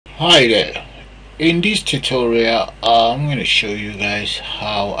Hi there. In this tutorial, I'm going to show you guys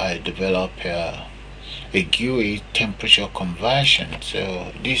how I develop a GUI temperature conversion.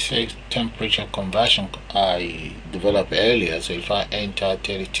 So this is temperature conversion I developed earlier. So if I enter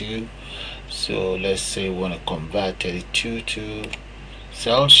 32, so let's say we want to convert 32 to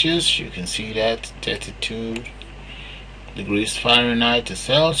Celsius. You can see that 32 degrees Fahrenheit to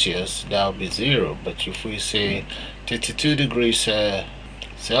Celsius, that will be 0. But if we say 32 degrees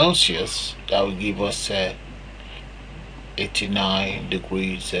Celsius, that will give us 89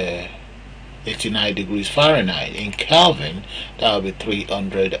 degrees Fahrenheit. In Kelvin, that will be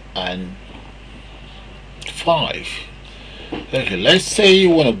 305. Okay, let's say you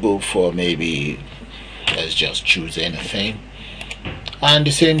want to go for maybe, let's just choose anything, and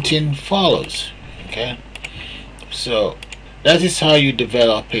the same thing follows. Okay, so that is how you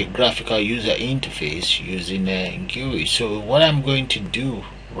develop a graphical user interface using a GUI. So what I'm going to do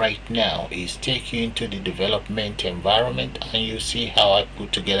right now is take you into the development environment, and you see how I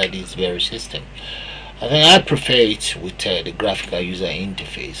put together this very system. I think I prefer it with the graphical user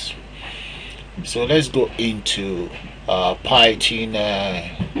interface. So let's go into Python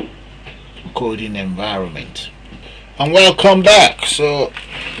coding environment, and welcome back. So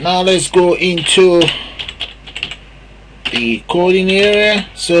now let's go into the coding area.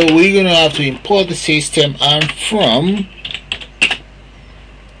 So we're gonna have to import the system, and from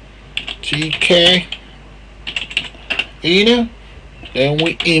TK then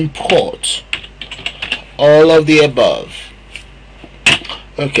we import all of the above.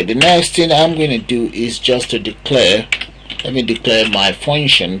 Okay, the next thing I'm going to do is just to declare, let me declare my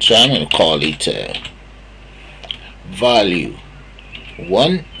function. So I'm going to call it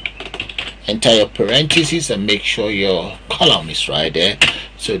value1, enter your parentheses and make sure your column is right there.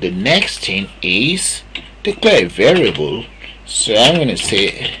 So the next thing is declare a variable. So I'm going to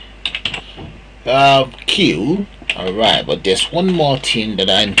say Q. Alright, but there's one more thing that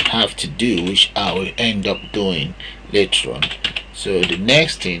I have to do, which I will end up doing later on. So the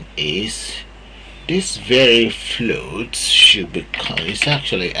next thing is this very float should become, it's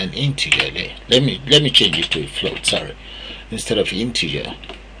actually an integer there. Let me change it to a float, sorry, instead of integer.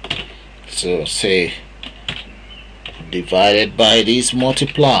 So say divided by this,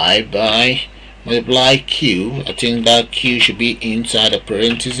 multiply Q. I think that Q should be inside the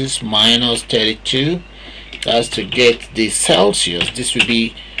parentheses, minus 32. That's to get the Celsius. This will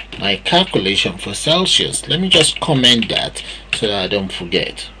be my calculation for Celsius. Let me just comment that so that I don't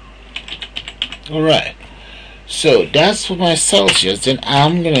forget. Alright, so that's for my Celsius. Then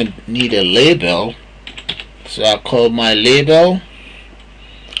I'm gonna need a label. So I'll call my label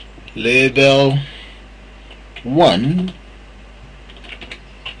 1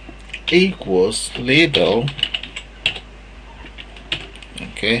 equals label.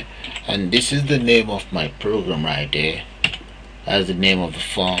 Okay, and this is the name of my program right there. That's the name of the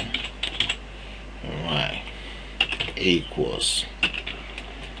form. Alright, equals,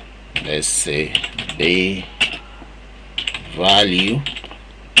 let's say the value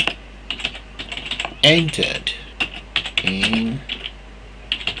entered in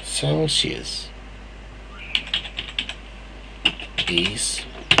Celsius is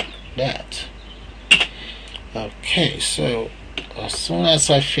that. Okay, so as soon as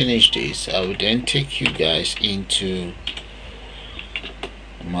I finish this, I will then take you guys into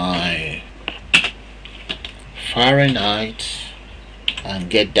my Fahrenheit and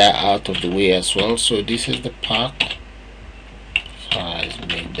get that out of the way as well. So this is the pack. So I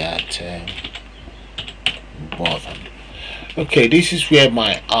made that bottom. Okay, this is where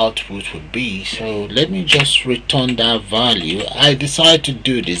my output would be. So let me just return that value. I decided to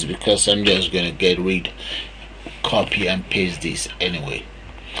do this because I'm just going to copy and paste this anyway.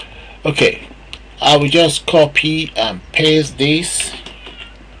 Okay, I will just copy and paste this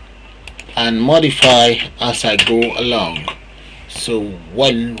and modify as I go along. So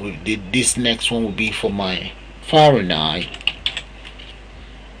this next one will be for my Fahrenheit,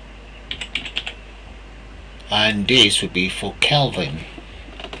 and this will be for Kelvin,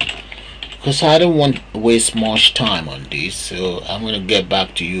 because I don't want to waste much time on this. So I'm going to get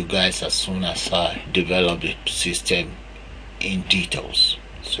back to you guys as soon as I develop the system in details.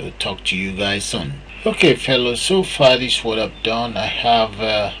 So talk to you guys soon. Okay fellows, so far this is what I've done.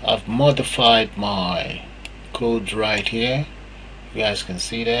 I've modified my code right here. You guys can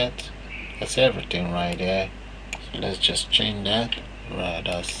see that. That's everything right there. So let's just change that. Right,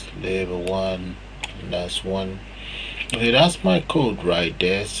 that's label 1. That's 1. Okay, that's my code right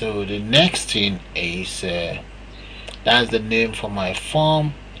there. So the next thing is that's the name for my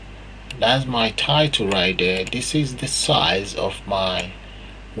form. That's my title right there. This is the size of my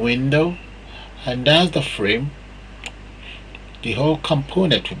window, and that's the frame. The whole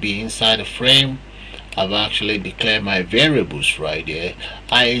component will be inside the frame. I've actually declared my variables right there.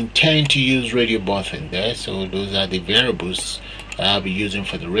 I intend to use radio button there, so those are the variables I'll be using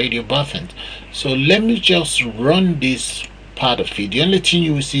for the radio buttons. So let me just run this part of it. The only thing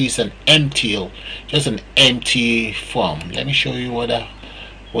you will see is an empty, just an empty form. Let me show you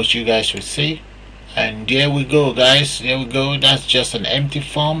what you guys will see. And there we go, guys. There we go. That's just an empty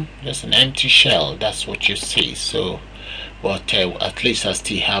form, just an empty shell. That's what you see. So but at least I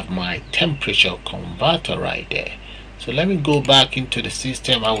still have my temperature converter right there. So let me go back into the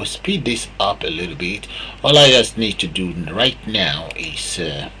system. I will speed this up a little bit. All I just need to do right now is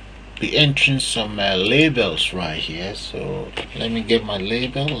be entering some labels right here. So let me get my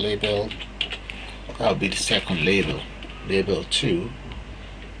label. That'll be the second label. Label 2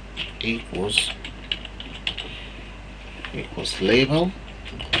 equals label.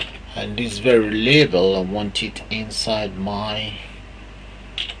 And this very label, I want it inside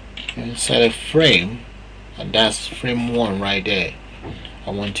a frame, and that's frame 1 right there.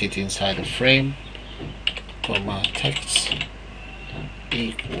 I want it inside the frame. Comma text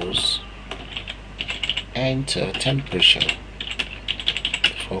equals enter temperature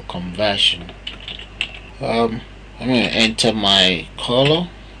for conversion. I'm going to enter my color.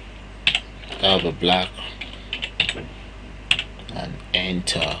 That'll be black, and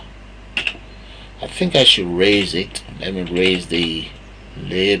enter. I think I should raise it. Let me raise the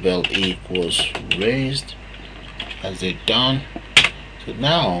label equals raised. As it done. So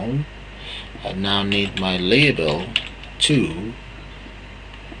now I now need my label 2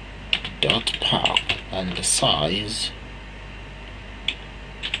 dot path, and the size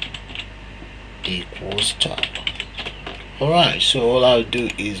equals top. Alright, so all I'll do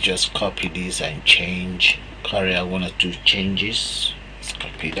is just copy this and carry out 1 or 2 changes. Let's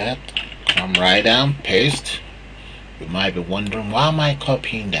copy that. Come right down, paste. You might be wondering, why am I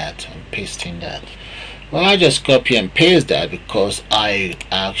copying that and pasting that? Well, I just copy and paste that because I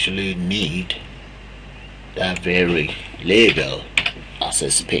actually need that very label as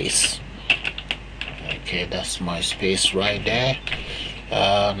a space. Okay, that's my space right there.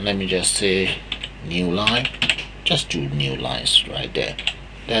 Let me just say new line. Just 2 new lines right there.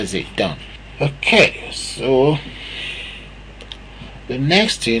 That's it, done. Okay, so the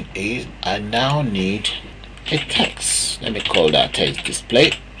next thing is I now need a text. Let me call that text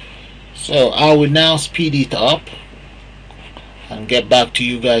display. So I will now speed it up and get back to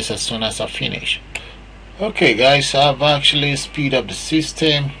you guys as soon as I finish. Okay guys, I've actually speed up the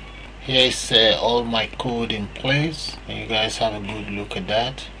system. Here's all my code in place, and you guys have a good look at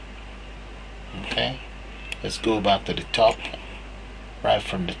that. Okay, let's go back to the top. Right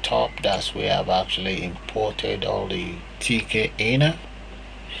from the top, that's where I've actually imported all the TK inner.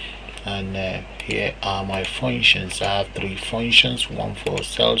 And here are my functions. I have 3 functions, one for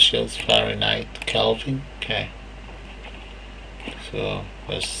Celsius, Fahrenheit, Kelvin. Okay, so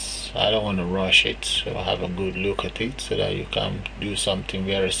I don't want to rush it, so have a good look at it so that you can do something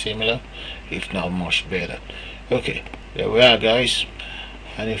very similar, if not much better. Okay, there we are guys.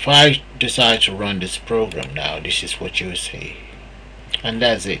 And if I decide to run this program now, this is what you see. And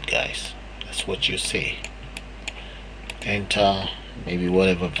that's it guys, that's what you see. Enter maybe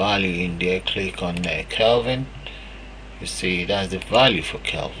whatever value in there, click on Kelvin. You see that's the value for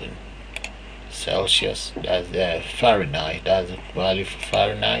Kelvin. Celsius, that's the Fahrenheit, that's the value for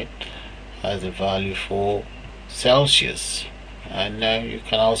Fahrenheit, that's the value for Celsius. And you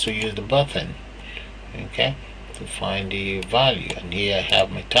can also use the button, okay, to find the value. And here I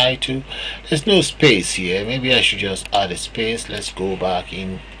have my title. There's no space here. Maybe I should just add a space. Let's go back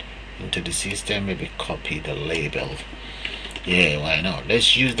into the system, maybe copy the label. Yeah, why not?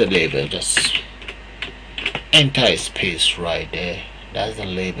 Let's use the label. Just enter a space right there. That's the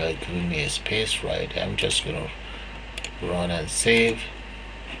label giving me a space right there. I'm just gonna run and save.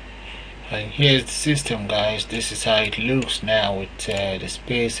 And here's the system guys. This is how it looks now with the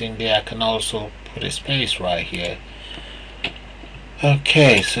space in there. I can also put a space right here.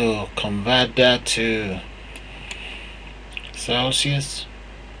 Okay, so convert that to Celsius,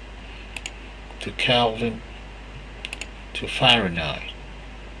 to Kelvin, to Fahrenheit.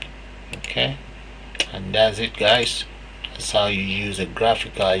 Okay, and that's it guys. That's how you use a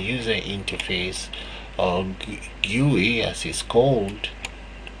graphical user interface, or GUI as it's called,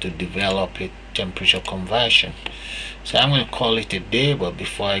 to develop a temperature conversion. So I'm going to call it a day, but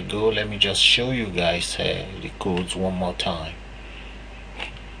before I go, let me just show you guys the codes one more time.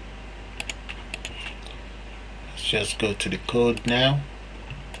 Let's just go to the code now.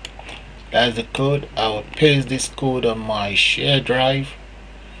 That's the code. I will paste this code on my share drive.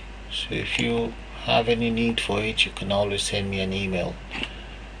 So if you have any need for it, you can always send me an email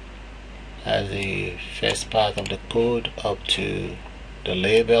as the first part of the code up to the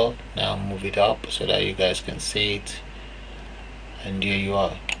label. Now move it up so that you guys can see it, and there you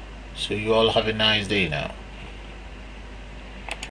are. So you all have a nice day now.